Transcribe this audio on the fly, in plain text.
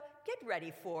get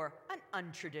ready for an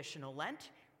untraditional Lent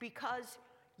because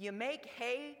you make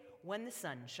hay when the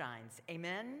sun shines.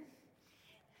 Amen?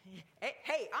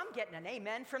 Hey, I'm getting an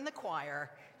amen from the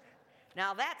choir.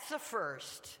 Now that's a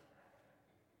first.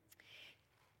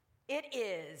 It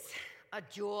is a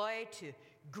joy to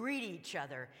greet each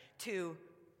other, to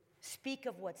speak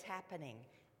of what's happening.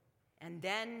 And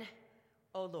then,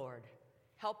 oh Lord,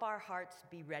 help our hearts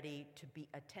be ready to be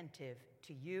attentive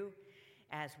to you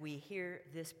as we hear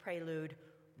this prelude,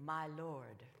 My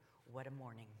Lord, what a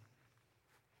morning.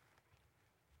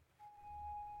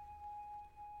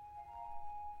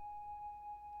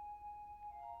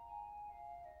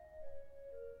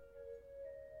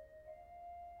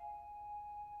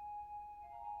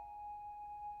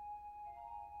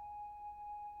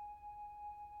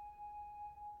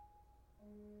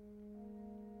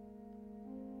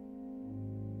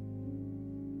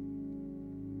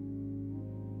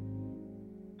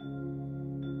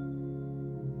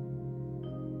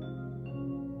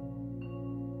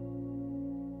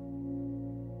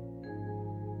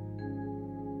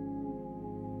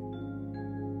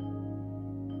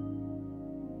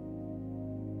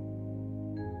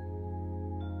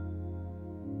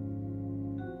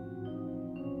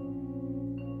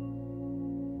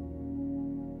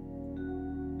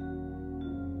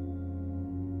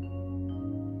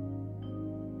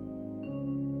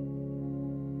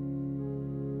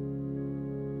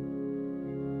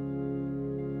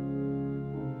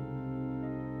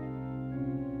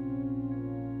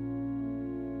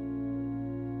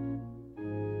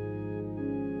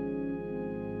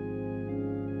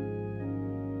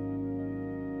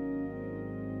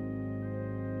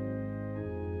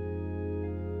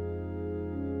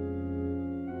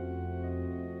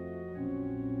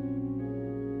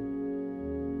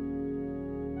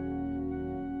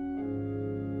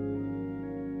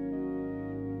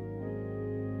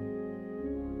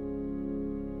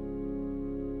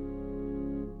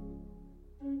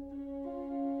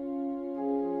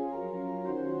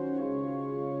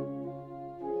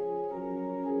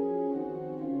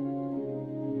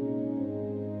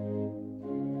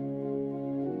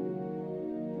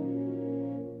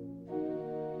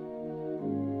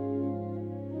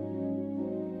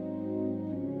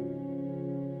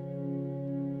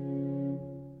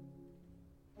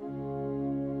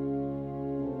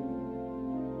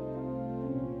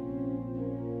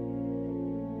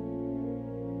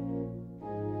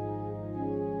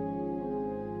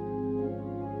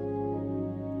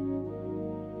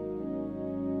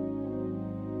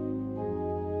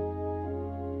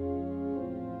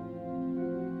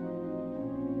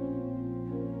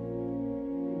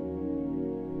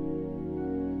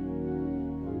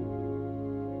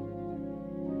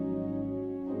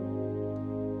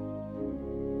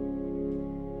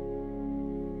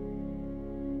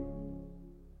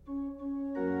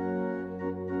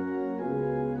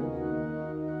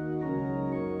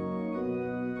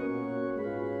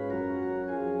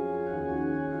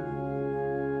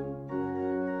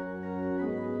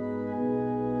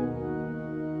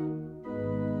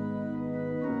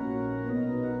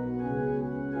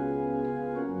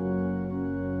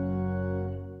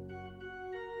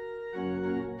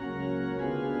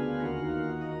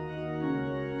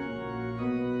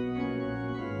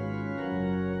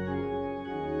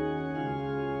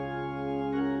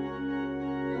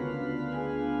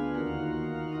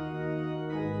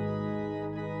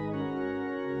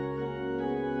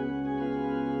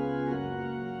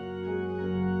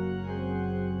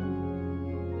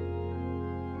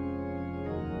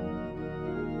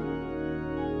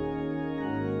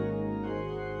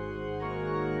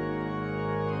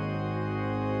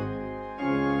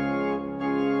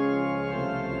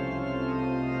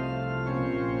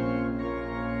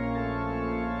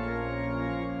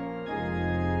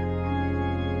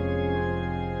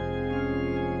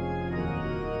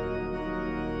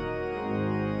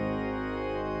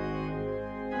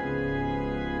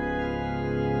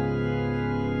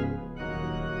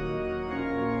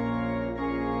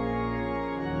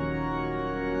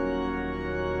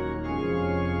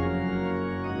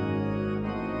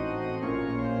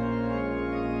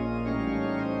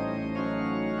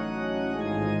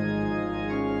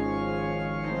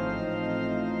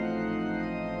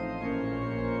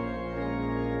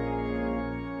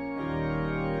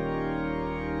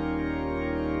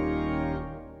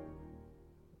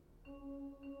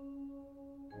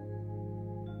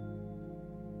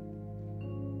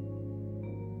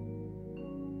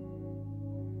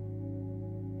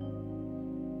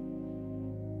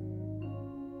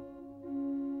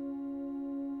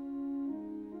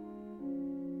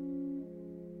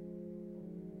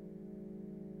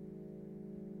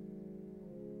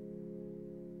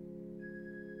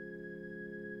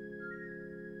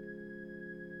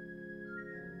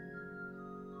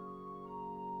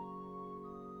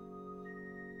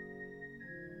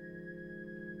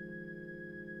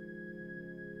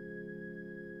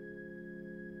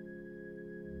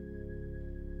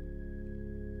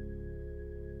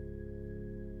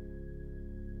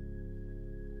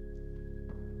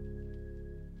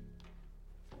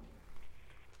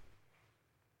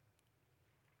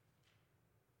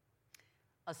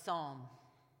 A psalm.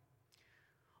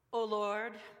 O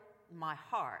Lord, my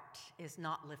heart is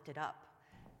not lifted up.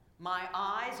 My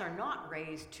eyes are not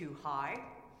raised too high.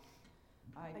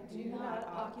 I do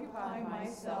not occupy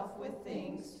myself with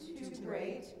things too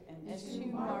great and too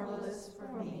marvelous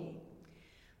for me.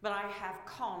 But I have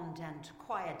calmed and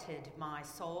quieted my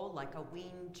soul like a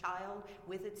weaned child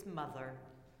with its mother.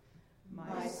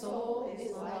 My soul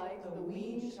is like the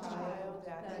weaned child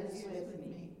that is with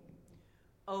me.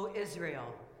 O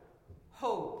Israel,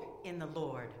 hope in the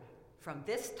Lord from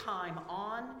this time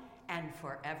on and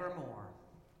forevermore.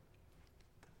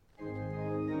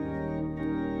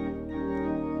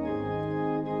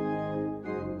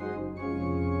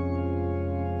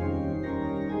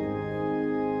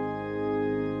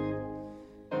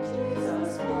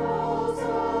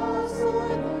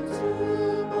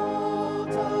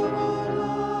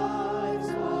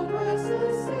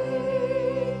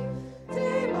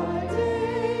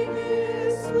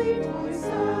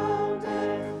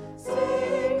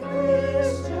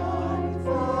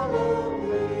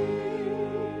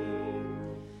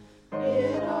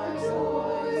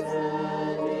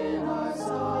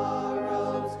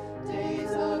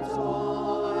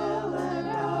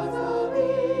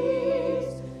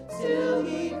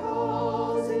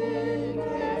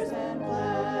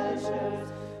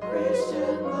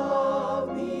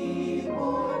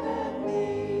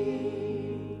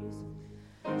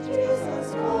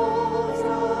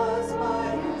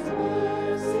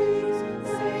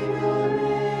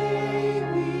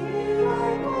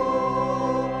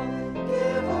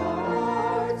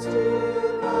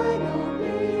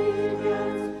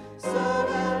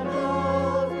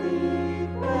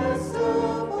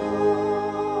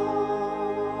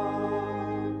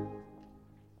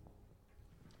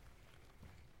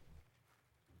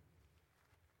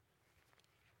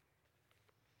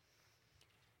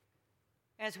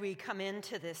 As we come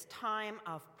into this time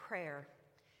of prayer,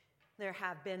 there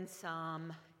have been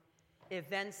some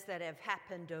events that have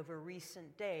happened over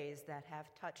recent days that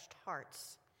have touched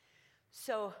hearts.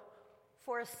 So,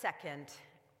 for a second,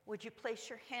 would you place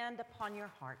your hand upon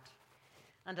your heart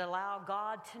and allow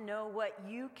God to know what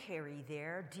you carry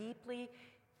there deeply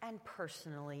and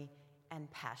personally and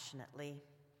passionately?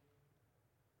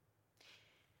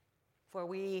 For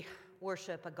we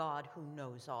worship a God who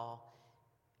knows all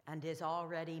and is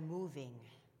already moving,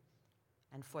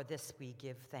 and for this we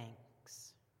give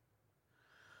thanks.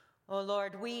 O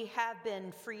Lord, we have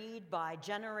been freed by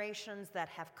generations that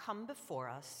have come before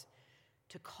us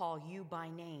to call you by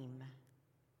name.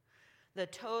 The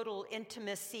total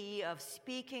intimacy of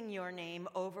speaking your name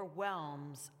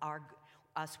overwhelms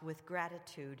us with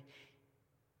gratitude.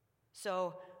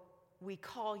 So we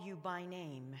call you by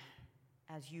name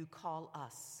as you call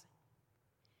us.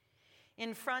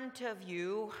 In front of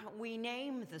you, we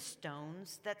name the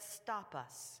stones that stop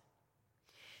us.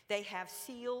 They have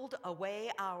sealed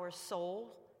away our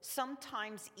soul,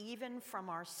 sometimes even from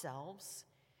ourselves,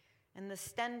 and the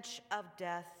stench of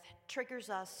death triggers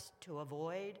us to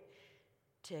avoid,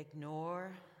 to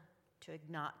ignore, to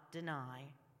not deny.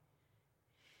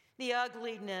 The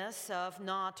ugliness of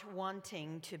not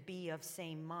wanting to be of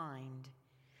same mind,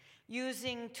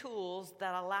 using tools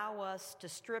that allow us to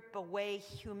strip away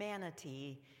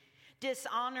humanity,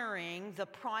 dishonoring the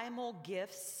primal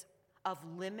gifts of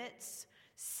limits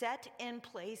set in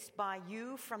place by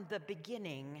you from the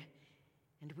beginning,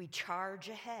 and we charge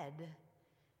ahead.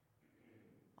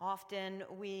 Often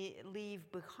we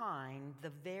leave behind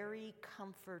the very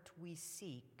comfort we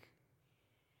seek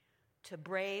to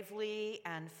bravely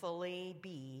and fully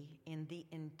be in the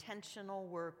intentional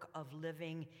work of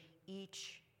living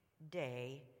each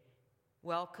day,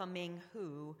 welcoming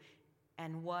who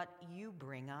and what you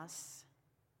bring us,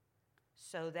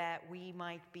 so that we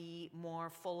might be more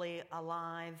fully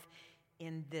alive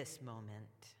in this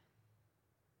moment.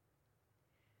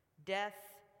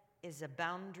 Death is a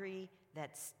boundary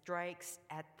that strikes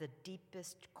at the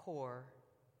deepest core.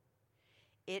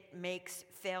 It makes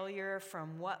failure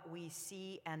from what we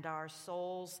see and our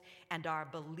souls and our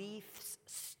beliefs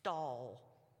stall.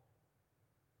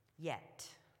 Yet,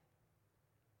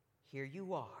 here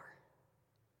you are.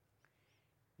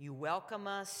 You welcome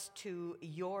us to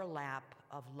your lap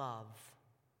of love.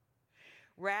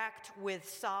 Racked with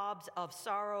sobs of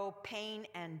sorrow, pain,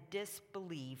 and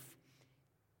disbelief,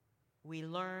 we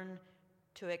learn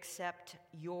to accept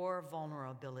your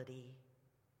vulnerability.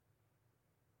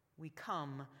 We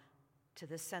come to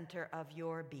the center of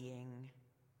your being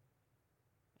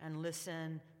and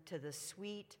listen to the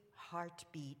sweet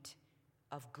heartbeat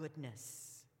of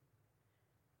goodness,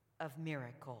 of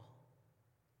miracle,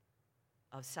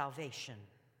 of salvation.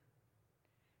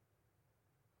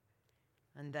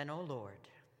 And then, O Lord,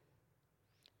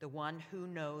 the one who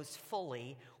knows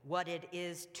fully what it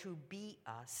is to be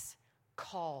us,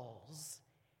 calls,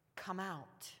 come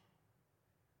out.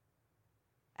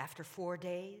 After 4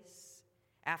 days,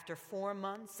 after 4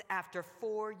 months, after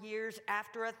 4 years,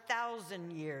 after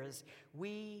 1,000 years,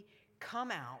 we come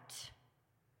out,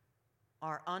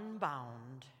 are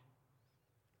unbound,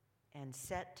 and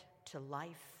set to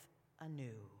life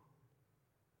anew.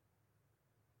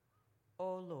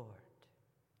 O Lord,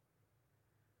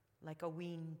 like a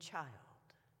weaned child,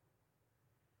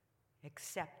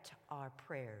 accept our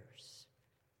prayers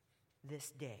this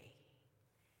day.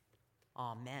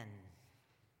 Amen.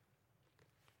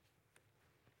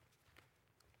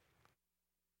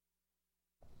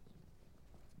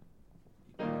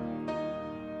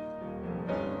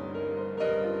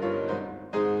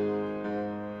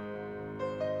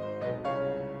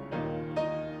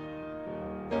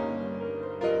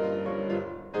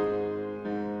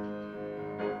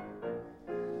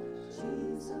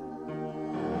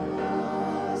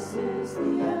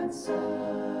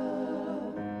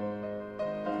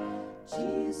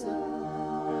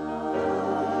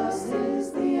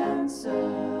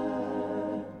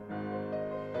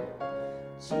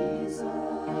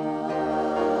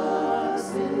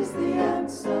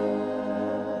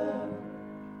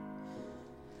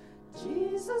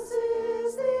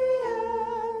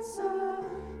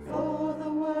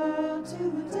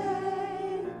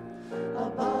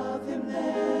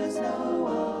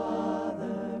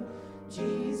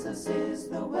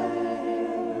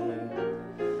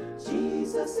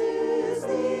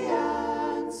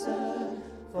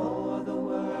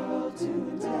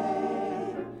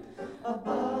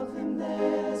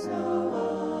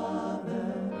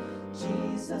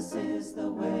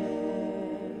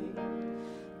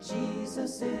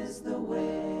 Jesus is the way.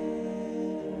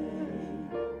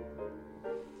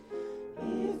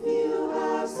 If you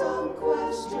have some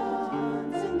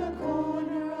questions in the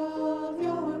corner of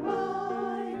your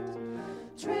mind,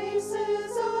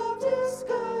 traces of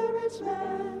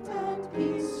discouragement and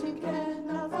peace you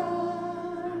cannot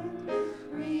find,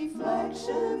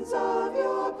 reflections of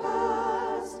your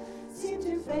past seem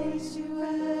to face you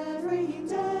every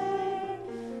day,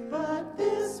 but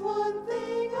this one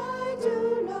thing I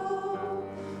do know,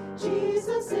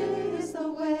 Jesus is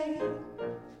the way.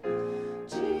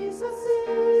 Jesus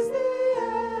is the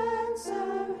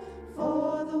answer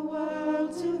for the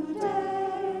world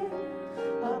today.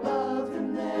 Above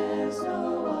him there's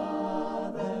no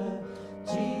other.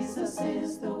 Jesus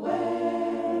is the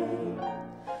way.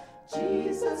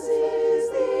 Jesus is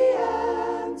the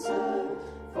answer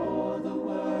for the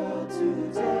world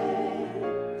today.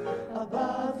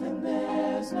 Above him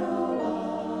there's no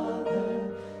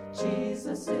other.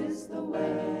 Jesus is the way.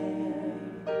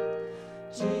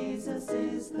 Jesus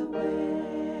is the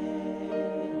way.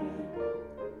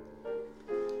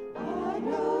 I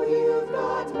know you've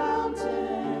got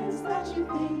mountains that you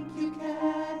think you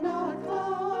cannot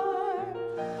climb.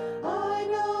 I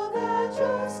know that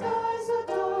your skies are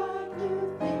dark,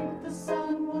 you think the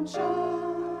sun won't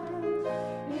shine.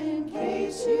 In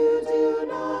case you do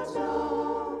not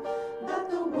know that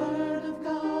the word of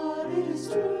God is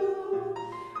true,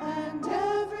 and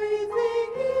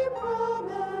everything he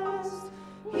promised,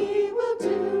 he will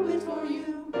do it for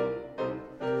you.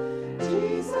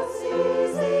 Jesus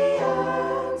is the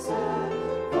answer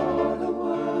for the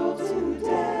world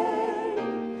today.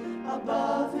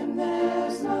 Above him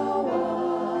there's no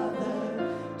other.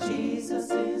 Jesus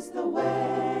is the way.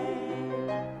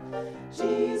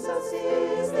 Jesus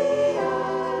is the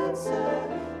answer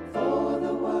for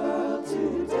the world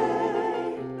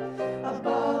today.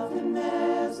 Above him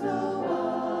there's no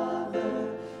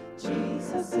other.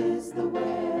 Jesus is the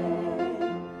way.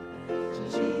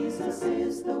 Jesus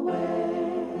is the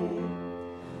way.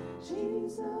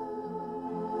 Jesus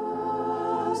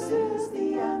is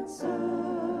the answer.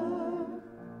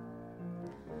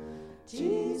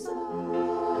 Jesus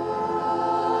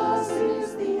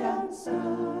is the answer.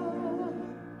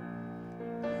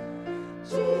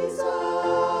 Jesus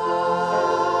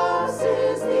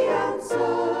is the answer.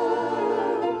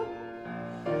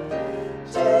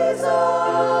 Jesus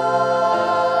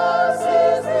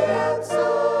is the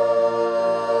answer.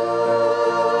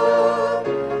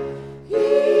 He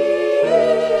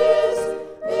is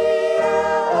the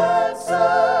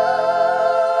answer.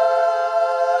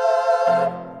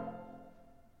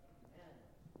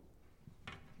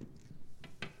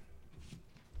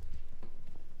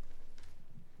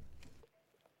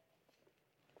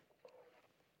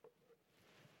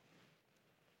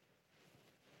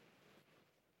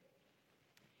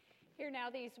 Hear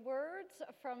now these words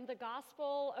from the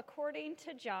Gospel according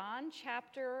to John,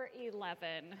 chapter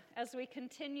 11, as we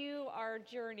continue our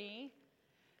journey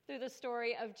through the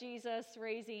story of Jesus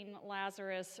raising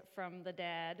Lazarus from the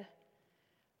dead.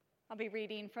 I'll be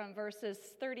reading from verses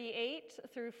 38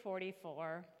 through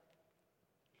 44.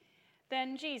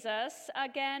 Then Jesus,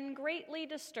 again greatly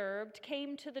disturbed,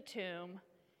 came to the tomb.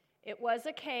 It was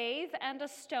a cave, and a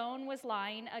stone was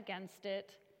lying against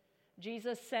it.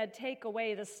 Jesus said, "Take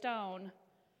away the stone."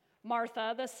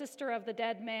 Martha, the sister of the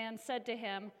dead man, said to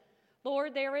him,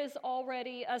 "Lord, there is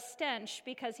already a stench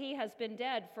because he has been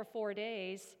dead for 4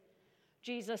 days."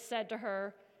 Jesus said to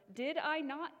her, "Did I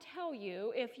not tell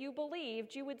you, if you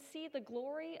believed, you would see the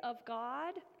glory of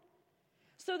God?"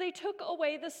 So they took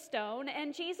away the stone,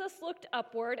 and Jesus looked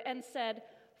upward and said,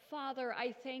 "Father,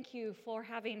 I thank you for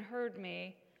having heard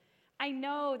me. I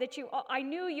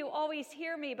knew you always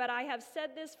hear me, but I have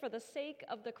said this for the sake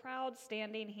of the crowd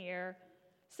standing here,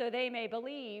 so they may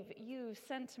believe you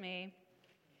sent me."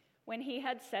 When he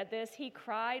had said this, he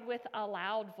cried with a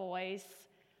loud voice,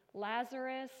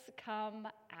 "Lazarus,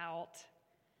 come out."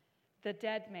 The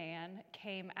dead man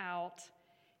came out,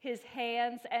 his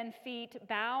hands and feet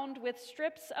bound with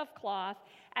strips of cloth,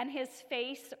 and his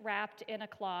face wrapped in a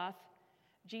cloth.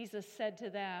 Jesus said to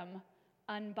them,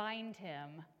 "Unbind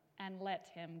him and let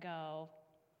him go."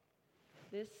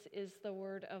 This is the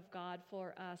word of God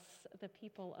for us, the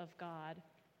people of God.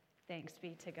 Thanks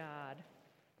be to God.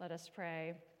 Let us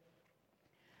pray.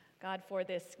 God, for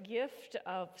this gift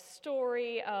of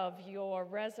story of your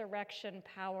resurrection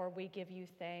power, we give you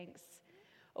thanks.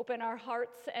 Open our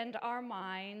hearts and our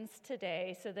minds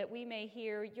today so that we may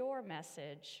hear your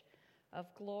message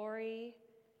of glory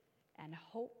and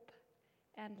hope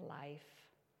and life.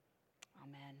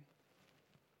 Amen.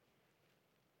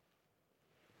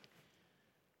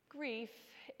 Grief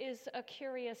is a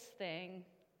curious thing.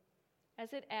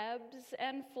 As it ebbs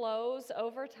and flows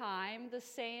over time, the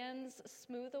sands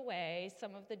smooth away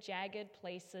some of the jagged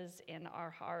places in our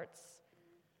hearts,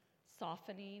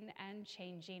 softening and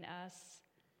changing us.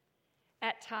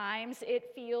 At times,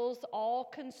 it feels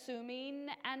all-consuming,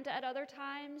 and at other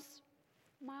times,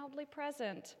 mildly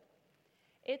present.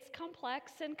 It's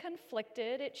complex and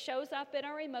conflicted. It shows up in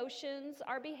our emotions,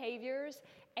 our behaviors,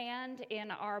 and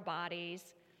in our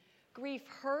bodies. Grief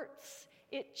hurts,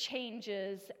 it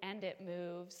changes, and it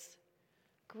moves.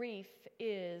 Grief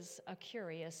is a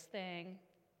curious thing.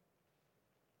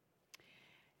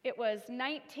 It was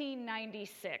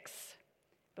 1996,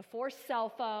 before cell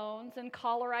phones and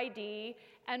caller ID,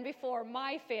 and before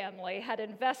my family had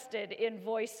invested in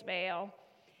voicemail.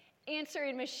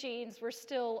 Answering machines were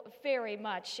still very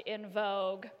much in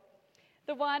vogue.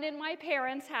 The one in my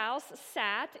parents' house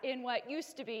sat in what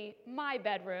used to be my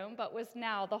bedroom, but was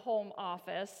now the home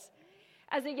office.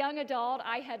 As a young adult,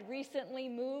 I had recently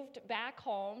moved back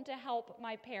home to help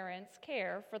my parents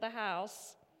care for the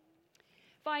house.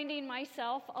 Finding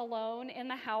myself alone in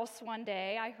the house one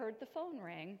day, I heard the phone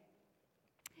ring.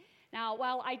 Now,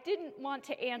 while I didn't want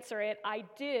to answer it, I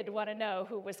did want to know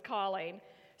who was calling.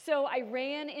 So I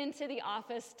ran into the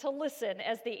office to listen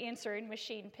as the answering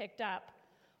machine picked up.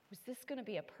 Was this going to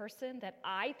be a person that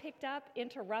I picked up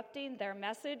interrupting their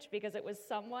message because it was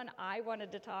someone I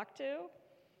wanted to talk to?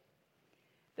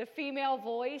 The female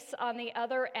voice on the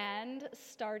other end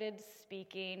started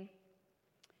speaking.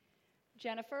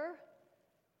 "Jennifer,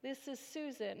 this is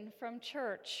Susan from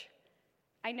church.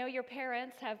 I know your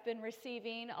parents have been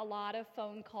receiving a lot of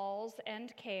phone calls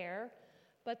and care,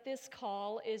 but this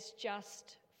call is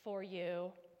just for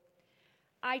you.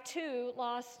 I, too,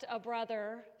 lost a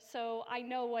brother, so I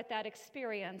know what that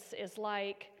experience is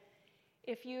like.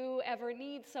 If you ever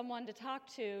need someone to talk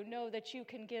to, know that you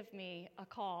can give me a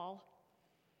call."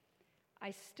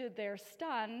 I stood there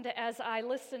stunned as I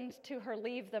listened to her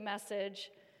leave the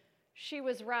message. She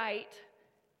was right.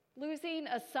 Losing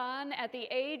a son at the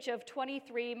age of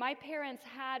 23, my parents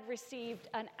had received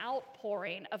an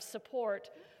outpouring of support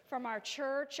from our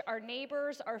church, our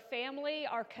neighbors, our family,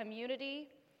 our community.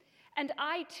 And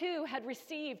I, too, had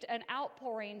received an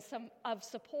outpouring of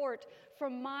support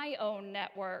from my own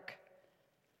network.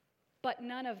 But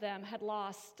none of them had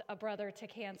lost a brother to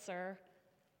cancer.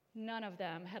 None of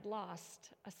them had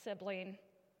lost a sibling.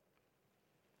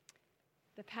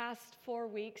 The past 4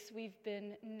 weeks, we've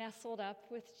been nestled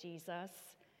up with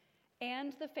Jesus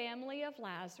and the family of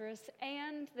Lazarus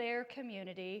and their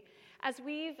community as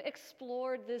we've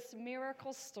explored this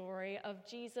miracle story of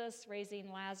Jesus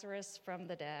raising Lazarus from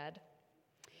the dead.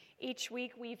 Each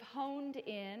week, we've honed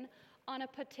in on a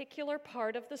particular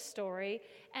part of the story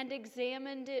and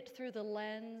examined it through the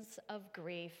lens of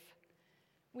grief.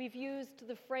 We've used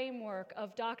the framework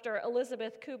of Dr.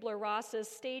 Elizabeth Kubler-Ross's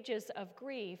Stages of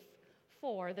Grief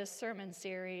for this sermon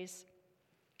series.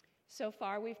 So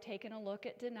far, we've taken a look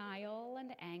at denial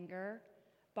and anger,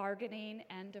 bargaining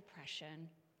and depression.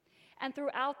 And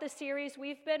throughout the series,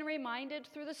 we've been reminded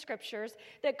through the scriptures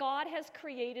that God has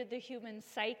created the human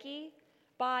psyche,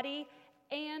 body,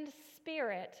 and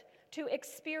spirit to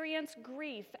experience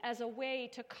grief as a way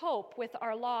to cope with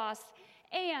our loss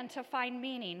and to find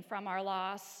meaning from our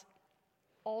loss,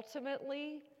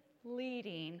 ultimately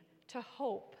leading to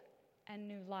hope and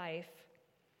new life.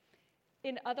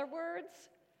 In other words,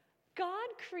 God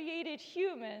created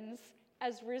humans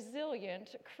as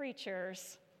resilient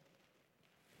creatures.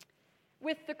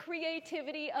 With the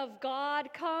creativity of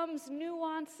God comes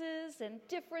nuances and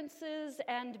differences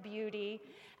and beauty.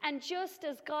 And just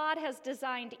as God has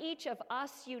designed each of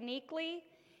us uniquely,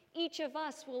 each of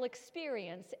us will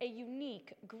experience a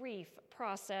unique grief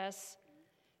process.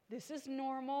 This is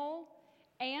normal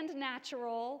and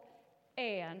natural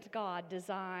and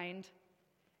God-designed.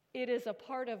 It is a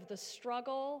part of the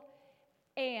struggle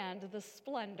and the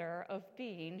splendor of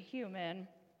being human.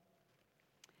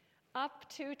 Up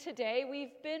to today,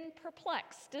 we've been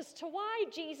perplexed as to why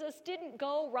Jesus didn't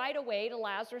go right away to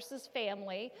Lazarus'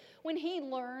 family when he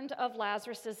learned of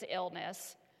Lazarus'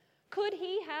 illness. Could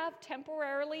he have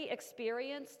temporarily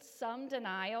experienced some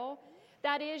denial,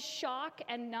 that is, shock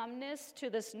and numbness to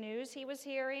this news he was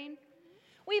hearing?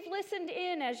 We've listened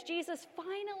in as Jesus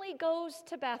finally goes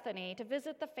to Bethany to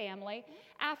visit the family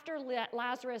after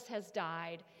Lazarus has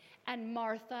died, and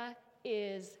Martha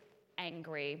is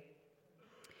angry.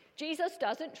 Jesus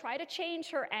doesn't try to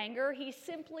change her anger, he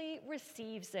simply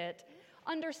receives it,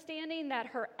 understanding that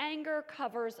her anger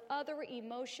covers other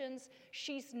emotions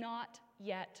she's not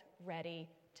yet ready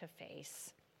to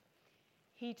face.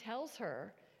 He tells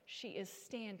her she is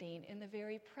standing in the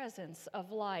very presence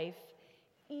of life,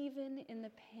 even in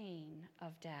the pain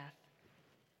of death.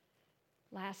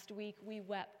 Last week, we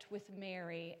wept with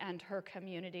Mary and her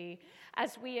community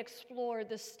as we explored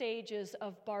the stages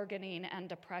of bargaining and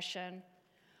depression.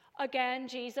 Again,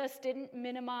 Jesus didn't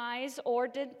minimize or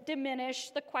diminish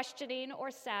the questioning or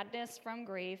sadness from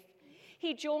grief.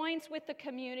 He joins with the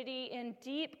community in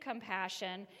deep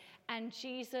compassion, and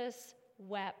Jesus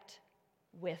wept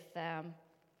with them.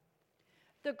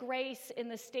 The grace in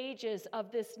the stages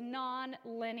of this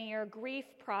non-linear grief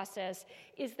process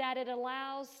is that it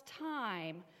allows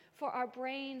time for our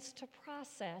brains to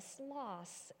process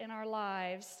loss in our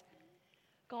lives.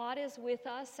 God is with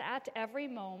us at every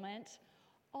moment,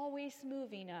 always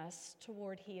moving us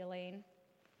toward healing.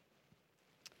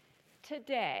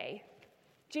 Today,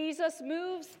 Jesus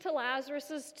moves to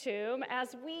Lazarus' tomb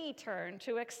as we turn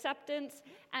to acceptance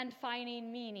and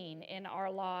finding meaning in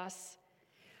our loss.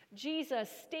 Jesus,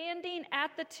 standing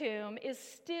at the tomb, is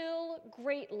still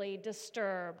greatly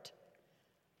disturbed.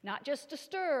 Not just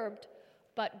disturbed,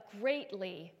 but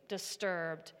greatly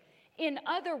disturbed. In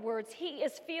other words, he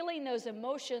is feeling those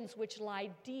emotions which lie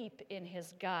deep in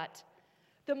his gut.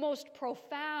 The most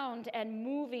profound and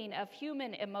moving of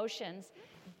human emotions,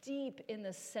 deep in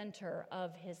the center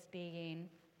of his being.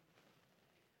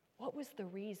 What was the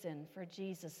reason for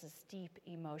Jesus' deep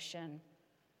emotion?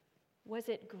 Was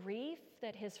it grief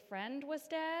that his friend was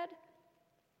dead?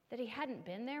 That he hadn't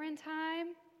been there in time?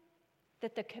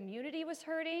 That the community was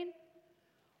hurting?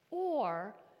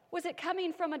 Or was it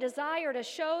coming from a desire to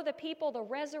show the people the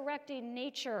resurrecting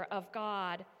nature of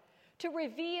God, to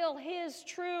reveal his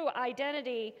true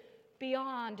identity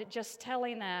beyond just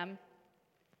telling them?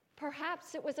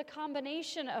 Perhaps it was a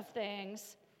combination of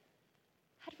things.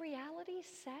 Had reality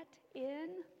set in?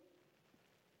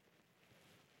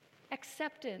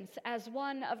 Acceptance as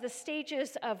one of the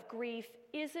stages of grief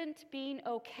isn't being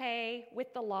okay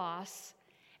with the loss,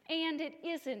 and it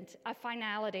isn't a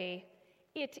finality.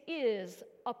 It is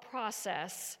a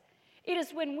process. It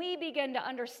is when we begin to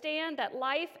understand that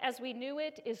life as we knew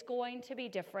it is going to be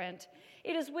different.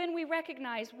 It is when we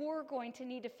recognize we're going to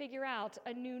need to figure out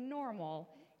a new normal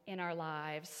in our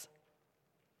lives.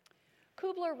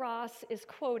 Kubler-Ross is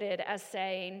quoted as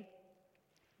saying,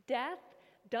 "Death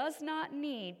does not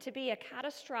need to be a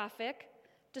catastrophic,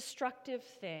 destructive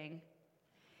thing.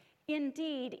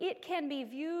 Indeed, it can be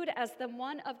viewed as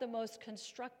one of the most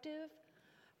constructive,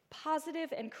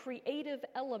 positive, and creative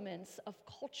elements of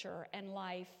culture and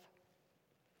life."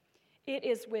 It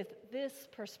is with this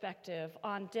perspective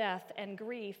on death and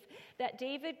grief that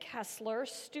David Kessler,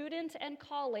 student and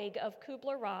colleague of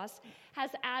Kubler-Ross,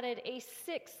 has added a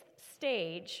sixth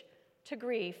stage to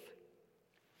grief: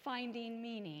 finding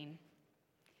meaning.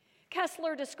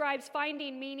 Kessler describes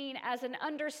finding meaning as an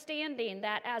understanding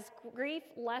that as grief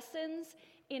lessens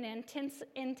in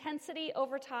intensity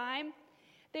over time,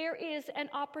 there is an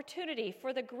opportunity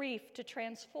for the grief to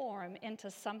transform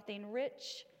into something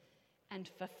rich and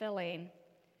fulfilling.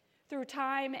 Through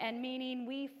time and meaning,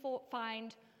 we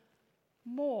find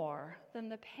more than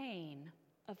the pain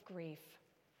of grief.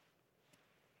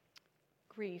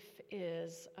 Grief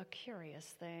is a curious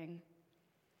thing.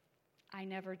 I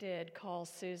never did call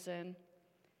Susan.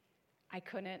 I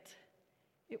couldn't.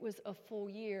 It was a full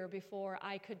year before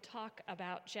I could talk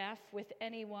about Jeff with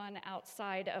anyone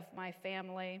outside of my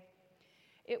family.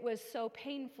 It was so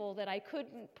painful that I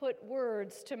couldn't put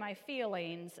words to my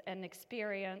feelings and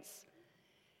experience.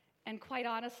 And quite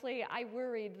honestly, I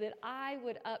worried that I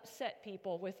would upset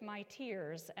people with my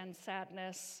tears and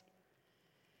sadness.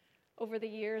 Over the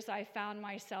years, I found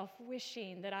myself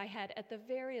wishing that I had, at the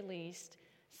very least,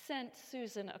 sent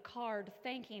Susan a card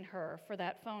thanking her for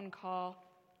that phone call.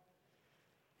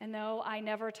 And though I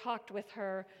never talked with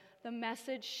her, the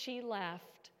message she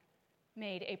left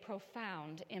made a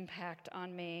profound impact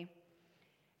on me.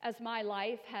 As my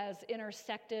life has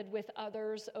intersected with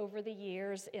others over the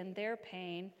years in their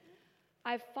pain,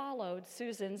 I've followed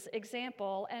Susan's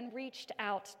example and reached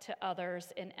out to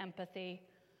others in empathy.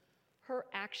 Her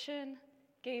action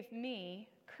gave me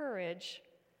courage.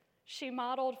 She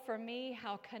modeled for me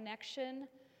how connection,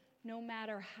 no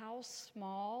matter how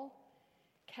small,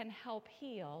 can help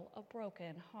heal a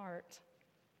broken heart.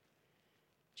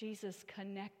 Jesus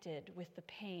connected with the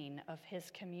pain of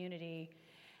his community,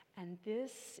 and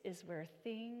this is where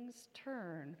things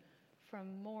turn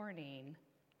from mourning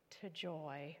to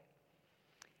joy.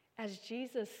 As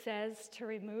Jesus says to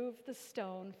remove the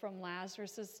stone from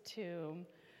Lazarus' tomb,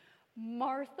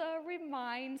 Martha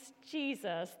reminds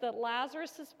Jesus that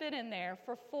Lazarus has been in there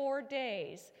for 4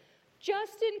 days,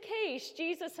 just in case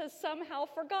Jesus has somehow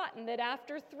forgotten that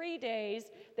after 3 days,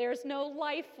 there's no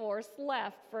life force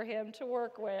left for him to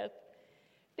work with.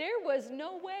 There was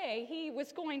no way he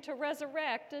was going to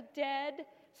resurrect a dead,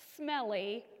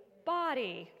 smelly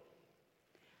body.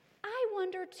 I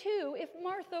wonder, too, if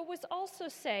Martha was also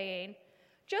saying,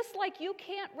 just like you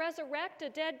can't resurrect a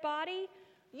dead body,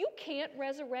 you can't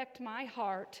resurrect my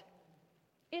heart.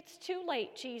 It's too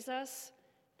late, Jesus.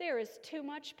 There is too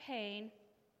much pain.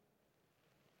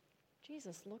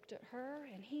 Jesus looked at her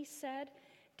and he said,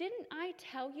 "Didn't I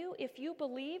tell you if you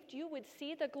believed you would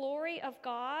see the glory of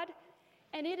God?"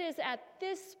 And it is at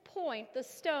this point the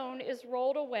stone is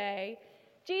rolled away.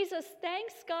 Jesus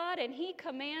thanks God and he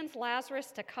commands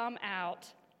Lazarus to come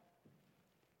out.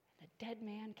 The dead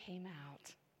man came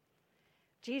out.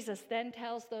 Jesus then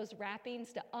tells those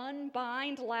wrappings to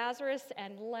unbind Lazarus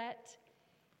and let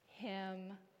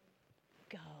him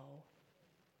go.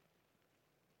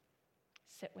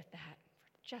 Sit with that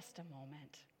for just a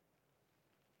moment.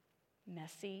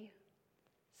 Messy,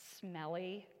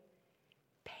 smelly,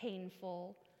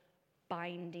 painful,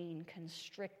 binding,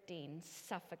 constricting,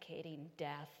 suffocating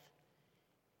death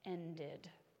ended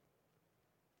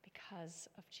because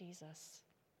of Jesus.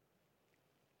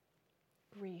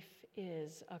 Grief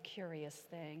is a curious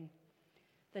thing.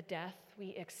 The death we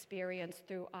experience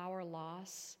through our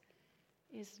loss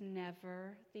is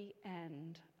never the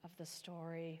end of the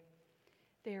story.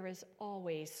 There is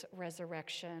always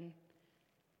resurrection.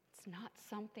 It's not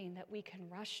something that we can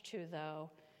rush to, though,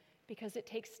 because it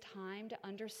takes time to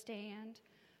understand,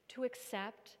 to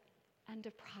accept, and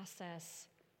to process.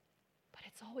 But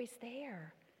it's always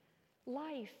there.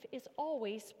 Life is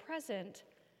always present,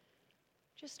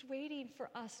 just waiting for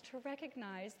us to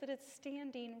recognize that it's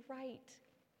standing right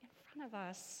in front of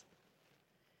us.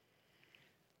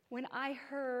 When I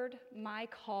heard my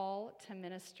call to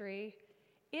ministry,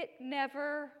 it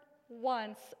never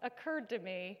once occurred to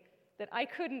me that I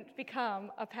couldn't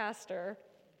become a pastor,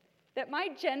 that my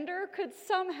gender could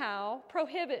somehow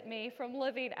prohibit me from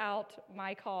living out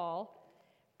my call.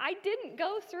 I didn't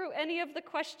go through any of the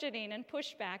questioning and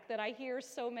pushback that I hear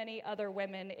so many other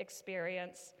women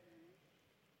experience.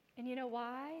 And you know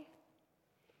why?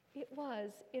 It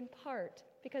was in part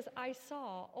because I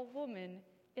saw a woman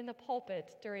in the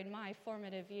pulpit during my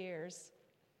formative years.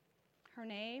 Her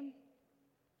name?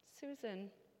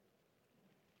 Susan.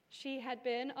 She had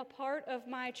been a part of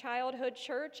my childhood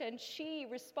church, and she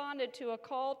responded to a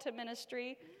call to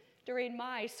ministry during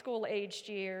my school-aged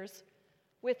years.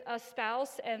 With a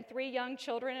spouse and 3 young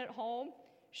children at home,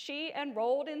 she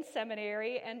enrolled in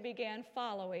seminary and began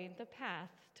following the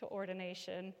path to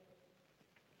ordination.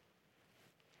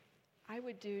 I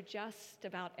would do just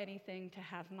about anything to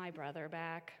have my brother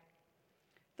back.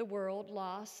 The world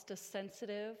lost a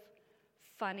sensitive,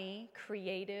 funny,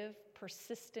 creative,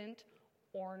 persistent,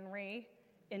 ornery,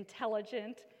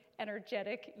 intelligent,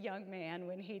 energetic young man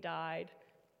when he died.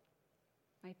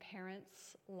 My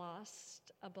parents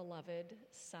lost a beloved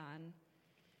son.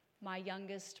 My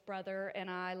youngest brother and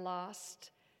I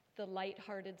lost the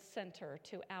lighthearted center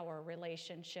to our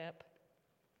relationship.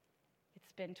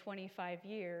 It's been 25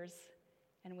 years,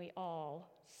 and we all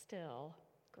still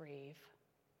grieve.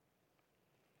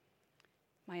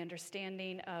 My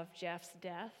understanding of Jeff's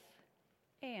death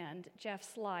and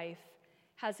Jeff's life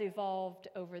has evolved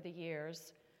over the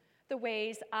years. The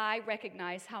ways I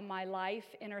recognize how my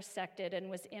life intersected and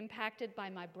was impacted by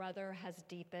my brother has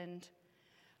deepened.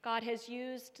 God has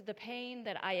used the pain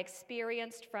that I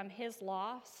experienced from his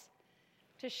loss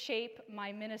to shape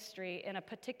my ministry in a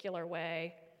particular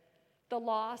way. The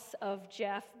loss of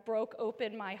Jeff broke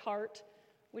open my heart,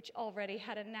 which already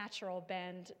had a natural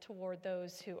bend toward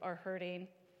those who are hurting.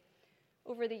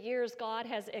 Over the years, God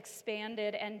has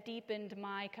expanded and deepened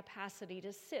my capacity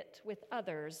to sit with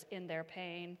others in their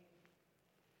pain.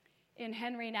 In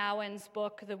Henry Nouwen's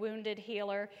book, The Wounded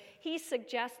Healer, he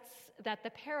suggests that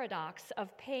the paradox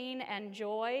of pain and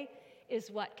joy is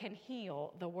what can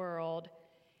heal the world.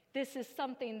 This is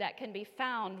something that can be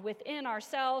found within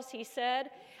ourselves, he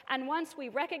said, and once we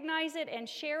recognize it and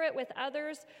share it with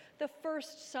others, the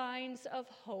first signs of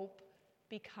hope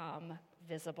become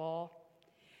visible.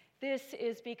 This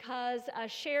is because a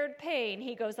shared pain,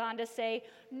 he goes on to say,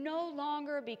 no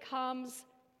longer becomes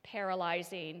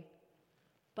paralyzing,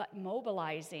 but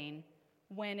mobilizing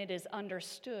when it is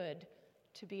understood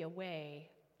to be a way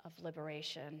of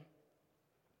liberation.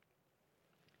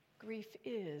 Grief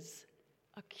is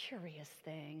a curious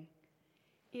thing.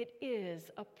 It is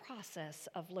a process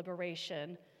of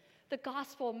liberation. The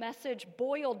gospel message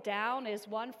boiled down is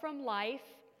one from life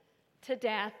to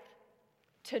death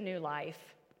to new life.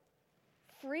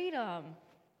 Freedom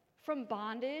from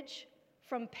bondage,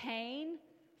 from pain,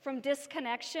 from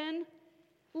disconnection.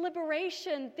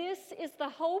 Liberation, this is the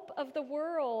hope of the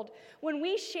world. When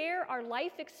we share our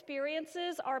life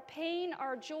experiences, our pain,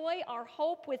 our joy, our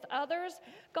hope with others,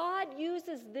 God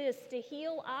uses this to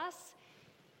heal us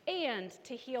and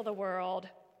to heal the world.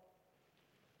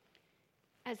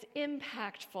 As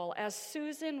impactful as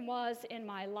Susan was in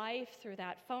my life through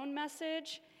that phone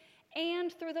message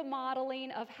and through the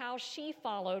modeling of how she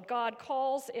followed God's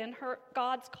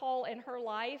call in her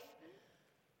life,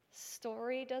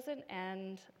 story doesn't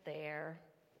end there.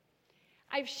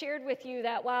 I've shared with you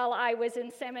that while I was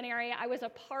in seminary, I was a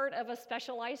part of a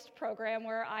specialized program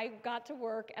where I got to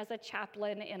work as a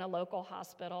chaplain in a local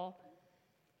hospital.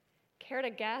 Care to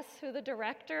guess who the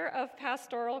director of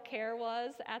pastoral care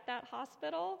was at that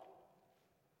hospital?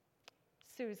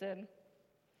 Susan.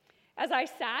 As I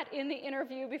sat in the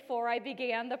interview before I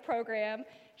began the program,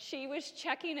 she was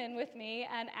checking in with me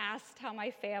and asked how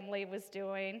my family was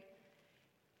doing.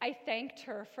 I thanked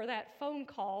her for that phone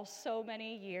call so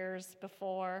many years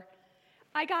before.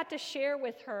 I got to share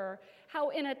with her how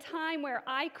in a time where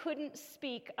I couldn't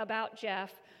speak about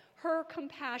Jeff, her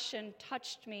compassion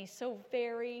touched me so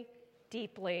very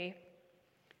deeply.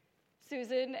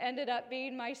 Susan ended up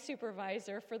being my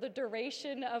supervisor for the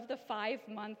duration of the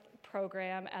 5-month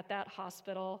program at that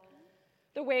hospital.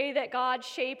 The way that God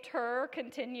shaped her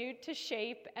continued to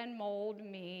shape and mold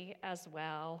me as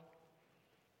well.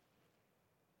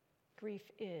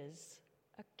 Grief is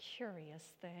a curious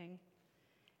thing.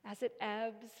 As it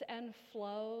ebbs and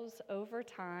flows over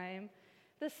time,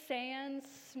 the sands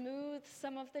smooth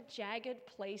some of the jagged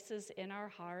places in our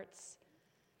hearts,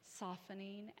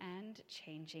 softening and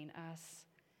changing us.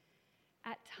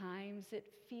 At times it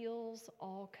feels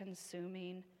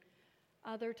all-consuming,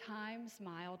 other times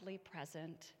mildly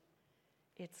present.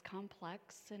 It's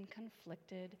complex and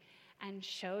conflicted and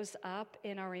shows up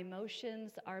in our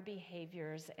emotions, our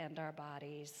behaviors, and our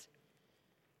bodies.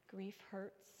 Grief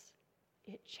hurts,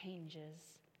 it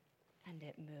changes, and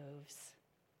it moves.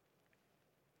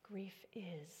 Grief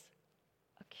is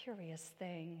a curious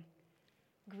thing.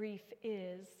 Grief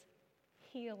is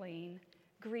healing.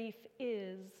 Grief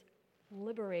is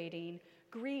liberating.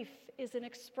 Grief is an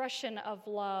expression of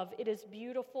love. It is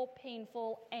beautiful,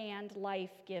 painful, and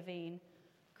life-giving.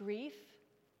 Grief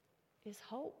is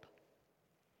hope.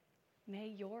 May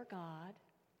your God,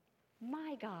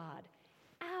 my God,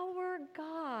 our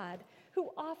God, who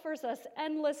offers us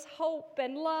endless hope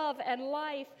and love and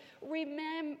life,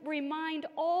 remind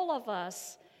all of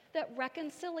us that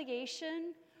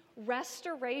reconciliation,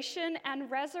 restoration,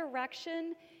 and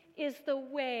resurrection is the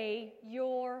way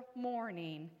your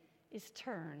mourning is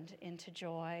turned into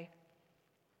joy.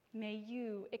 May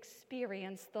you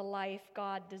experience the life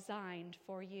God designed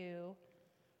for you.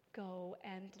 Go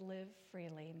and live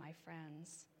freely, my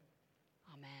friends.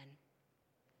 Amen.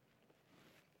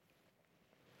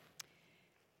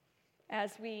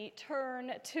 as we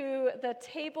turn to the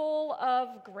table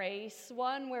of grace,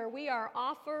 one where we are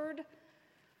offered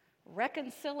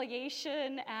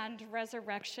reconciliation and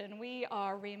resurrection. We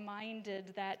are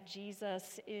reminded that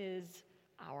Jesus is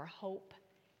our hope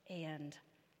and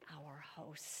our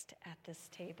host at this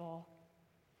table.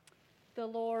 The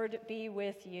Lord be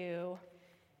with you.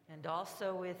 And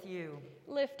also with you.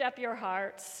 Lift up your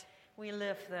hearts. We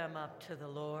lift them up to the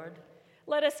Lord.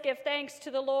 Let us give thanks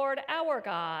to the Lord our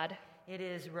God. It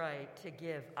is right to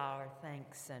give our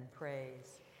thanks and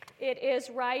praise. It is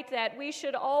right that we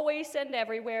should always and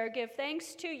everywhere give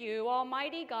thanks to you,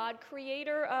 Almighty God,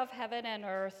 creator of heaven and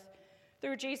earth,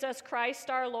 through Jesus Christ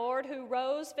our Lord, who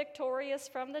rose victorious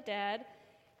from the dead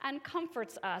and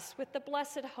comforts us with the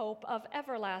blessed hope of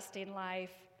everlasting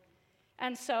life.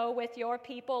 And so, with your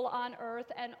people on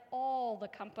earth and all the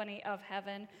company of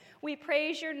heaven, we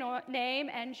praise your name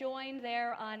and join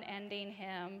their unending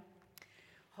hymn.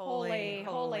 Holy,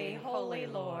 holy, holy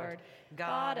Lord,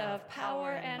 God of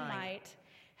power and might,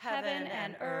 heaven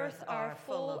and earth are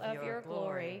full of your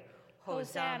glory.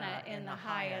 Hosanna in the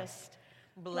highest.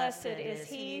 Blessed is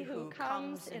he who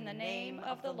comes in the name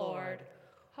of the Lord.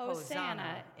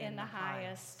 Hosanna in the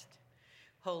highest.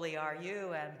 Holy are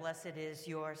you, and blessed is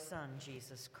your Son,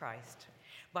 Jesus Christ.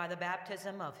 By the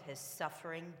baptism of his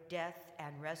suffering, death,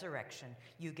 and resurrection,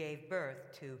 you gave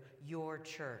birth to your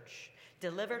church,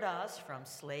 delivered us from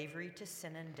slavery to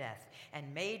sin and death,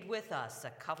 and made with us a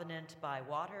covenant by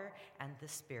water and the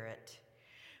Spirit.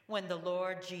 When the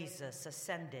Lord Jesus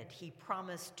ascended, he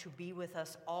promised to be with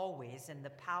us always in the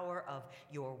power of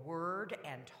your word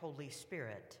and Holy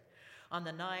Spirit. On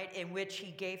the night in which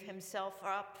he gave himself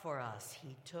up for us,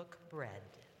 he took bread,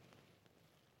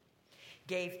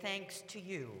 gave thanks to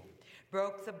you,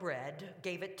 broke the bread,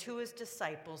 gave it to his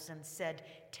disciples, and said,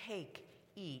 "Take,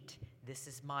 eat. This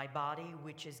is my body,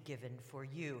 which is given for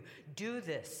you. Do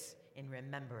this in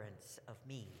remembrance of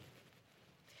me."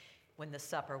 When the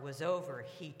supper was over,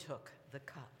 he took the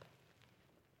cup,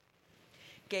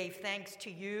 gave thanks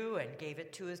to you, and gave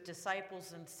it to his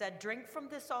disciples, and said, "Drink from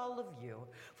this, all of you,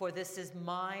 for this is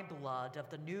my blood of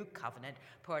the new covenant,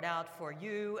 poured out for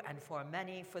you and for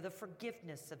many for the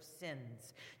forgiveness of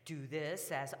sins. Do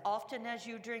this as often as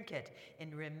you drink it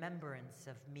in remembrance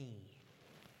of me."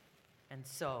 And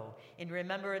so, in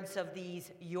remembrance of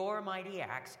these your mighty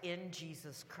acts in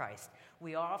Jesus Christ,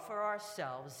 we offer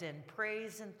ourselves in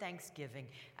praise and thanksgiving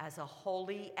as a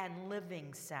holy and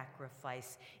living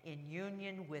sacrifice in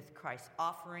union with Christ's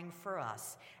offering for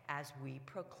us as we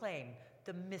proclaim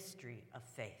the mystery of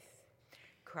faith.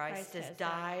 Christ has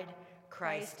died,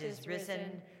 Christ is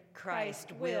risen,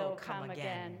 Christ will come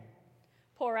again.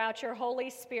 Pour out your Holy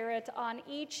Spirit on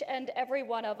each and every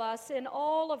one of us in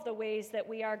all of the ways that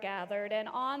we are gathered, and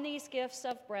on these gifts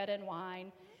of bread and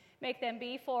wine. Make them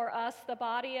be for us the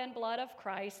body and blood of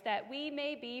Christ, that we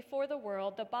may be for the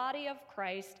world the body of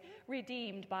Christ,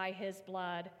 redeemed by his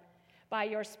blood. By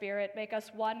your Spirit, make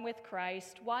us one with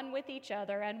Christ, one with each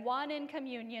other, and one in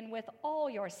communion with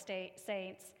all your saints.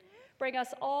 Bring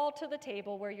us all to the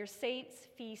table where your saints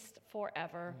feast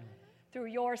forever. Through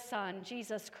your Son,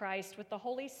 Jesus Christ, with the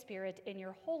Holy Spirit in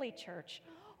your holy church,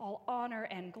 all honor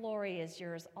and glory is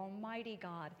yours, Almighty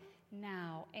God,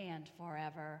 now and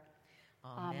forever.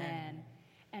 Amen.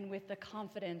 And with the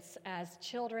confidence as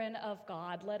children of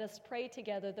God, let us pray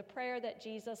together the prayer that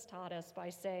Jesus taught us by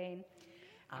saying,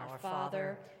 Our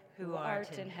Father, who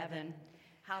art in heaven,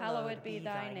 hallowed be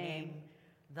thy name.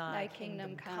 Thy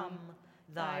kingdom come,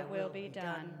 thy will be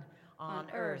done,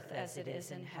 on earth as it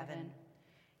is in heaven.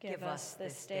 Give us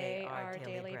this day our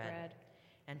daily bread,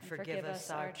 and forgive us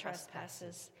our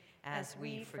trespasses, as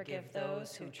we forgive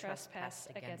those who trespass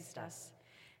against us.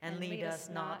 And lead us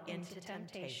not into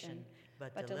temptation,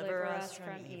 but deliver us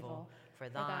from evil. For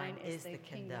thine is the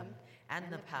kingdom,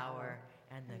 and the power,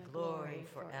 and the glory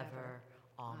forever.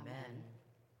 Amen.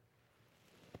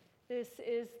 This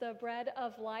is the bread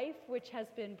of life, which has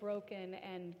been broken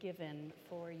and given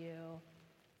for you.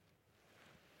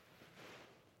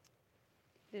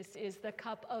 This is the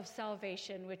cup of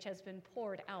salvation, which has been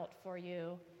poured out for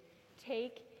you.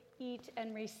 Take, eat,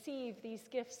 and receive these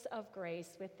gifts of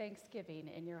grace with thanksgiving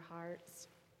in your hearts.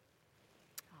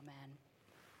 Amen.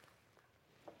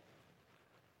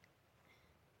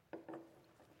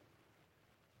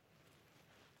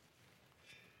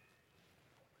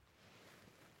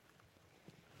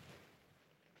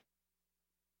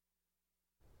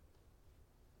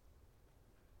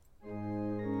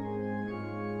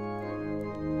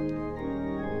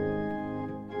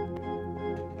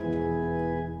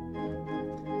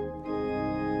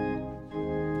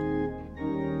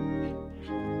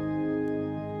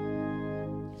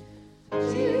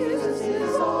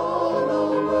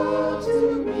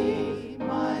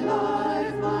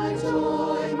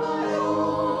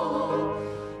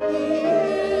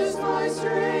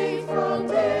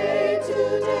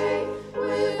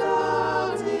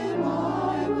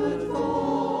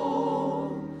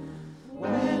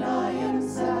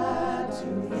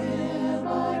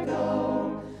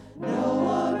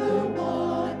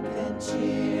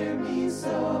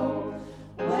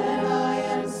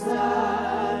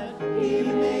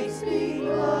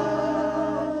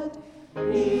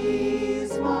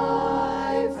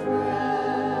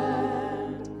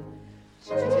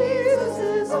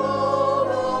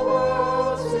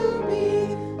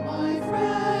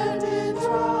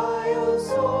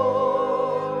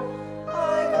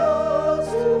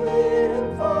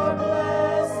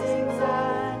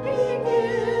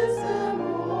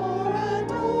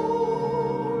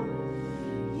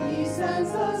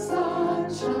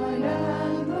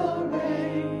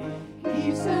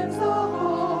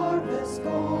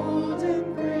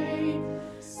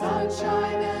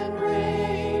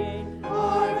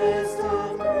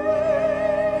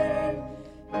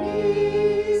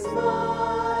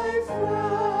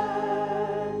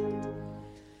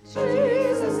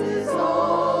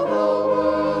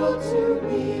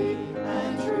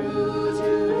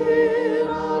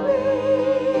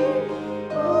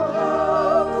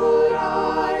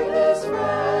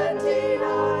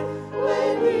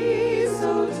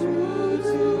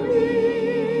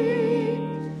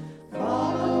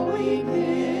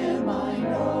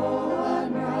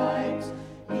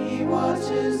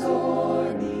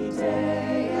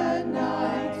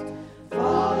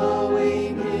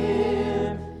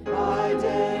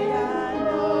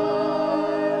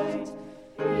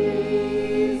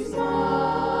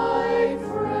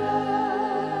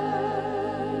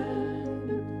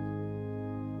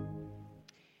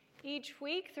 Each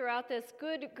week throughout this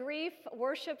Good Grief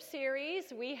worship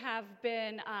series, we have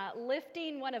been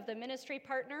lifting one of the ministry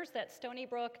partners that Stony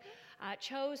Brook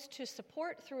chose to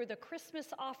support through the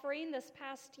Christmas offering this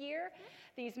past year.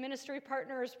 These ministry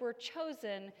partners were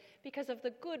chosen because of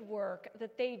the good work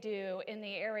that they do in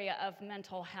the area of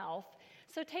mental health.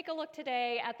 So take a look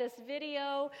today at this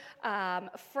video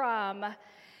from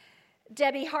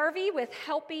Debbie Harvey with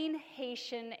Helping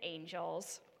Haitian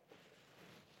Angels.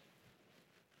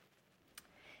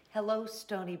 Hello,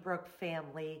 Stony Brook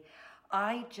family.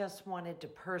 I just wanted to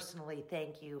personally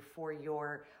thank you for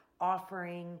your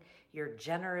offering, your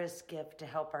generous gift to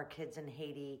help our kids in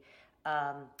Haiti.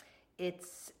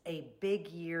 It's a big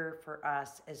year for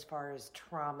us as far as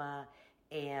trauma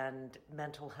and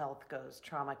mental health goes,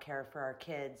 trauma care for our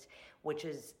kids, which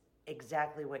is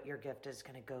exactly what your gift is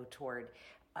going to go toward.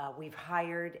 We've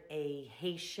hired a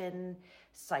Haitian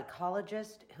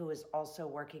psychologist who is also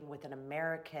working with an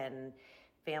American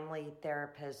family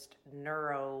therapist,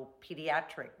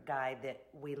 neuropediatric guy that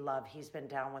we love. He's been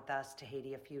down with us to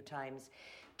Haiti a few times.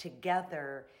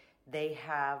 Together, they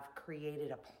have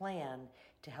created a plan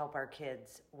to help our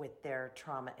kids with their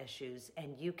trauma issues.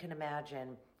 And you can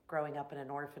imagine growing up in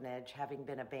an orphanage, having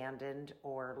been abandoned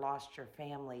or lost your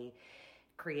family,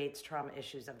 creates trauma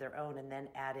issues of their own, and then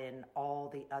add in all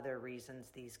the other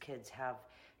reasons these kids have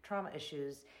trauma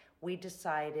issues. We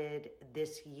decided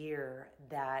this year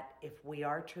that if we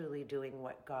are truly doing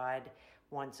what God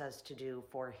wants us to do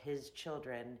for His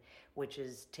children, which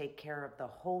is take care of the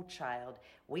whole child,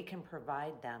 we can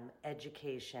provide them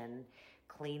education,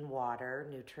 clean water,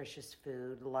 nutritious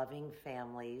food, loving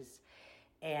families.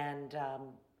 And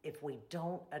if we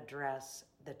don't address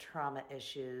the trauma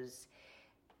issues,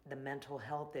 the mental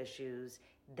health issues,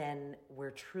 then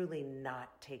we're truly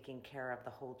not taking care of the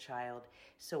whole child.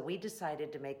 So we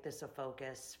decided to make this a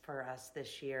focus for us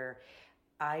this year.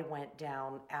 I went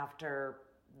down after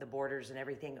the borders and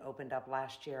everything opened up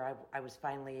last year. I was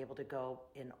finally able to go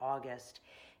in August,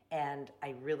 and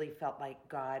I really felt like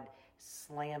God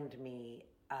slammed me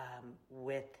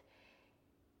with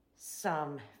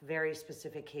some very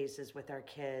specific cases with our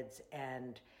kids,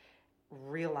 and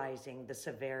realizing the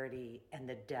severity and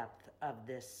the depth of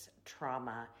this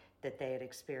trauma that they had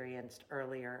experienced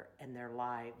earlier in their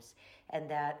lives, and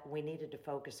that we needed to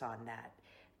focus on that.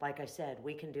 Like I said,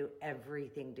 we can do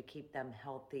everything to keep them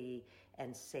healthy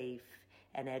and safe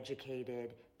and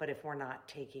educated, but if we're not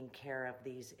taking care of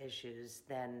these issues,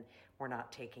 then we're not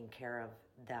taking care of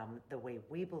them the way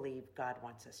we believe God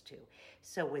wants us to.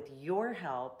 So with your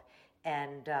help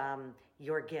and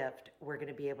your gift, we're going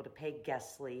to be able to pay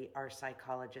Gesley, our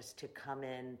psychologist, to come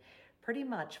in pretty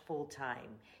much full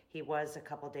time. He was a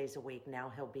couple days a week. Now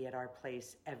he'll be at our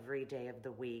place every day of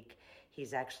the week.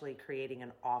 He's actually creating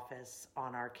an office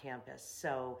on our campus.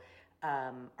 So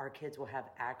our kids will have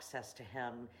access to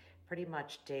him pretty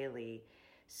much daily.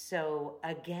 So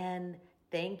again,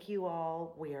 thank you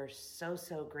all. We are so,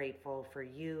 so grateful for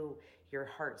you, your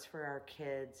hearts for our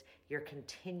kids, your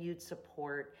continued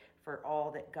support for all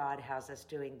that God has us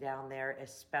doing down there,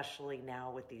 especially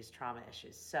now with these trauma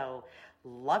issues. So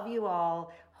love you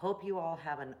all. Hope you all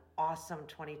have an awesome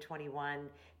 2021.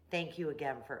 Thank you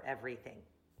again for everything.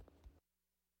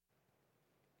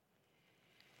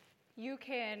 You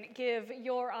can give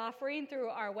your offering through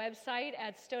our website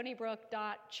at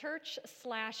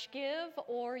stonybrook.church/give,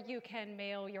 or you can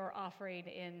mail your offering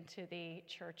into the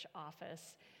church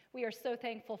office. We are so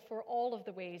thankful for all of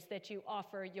the ways that you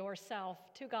offer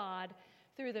yourself to God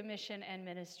through the mission and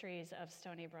ministries of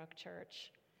Stony Brook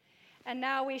Church. And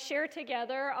now we share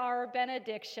together our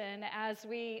benediction as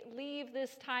we leave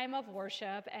this time of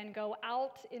worship and go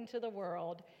out into the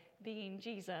world, being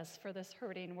Jesus for this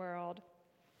hurting world.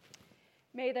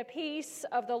 May the peace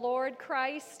of the Lord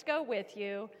Christ go with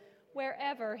you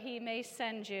wherever He may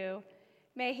send you.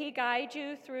 May He guide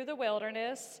you through the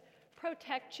wilderness,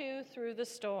 protect you through the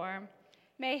storm.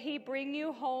 May He bring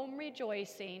you home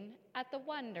rejoicing at the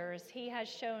wonders He has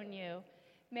shown you.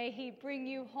 May He bring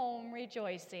you home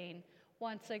rejoicing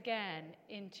once again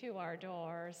into our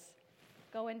doors.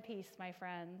 Go in peace, my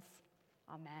friends.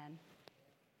 Amen.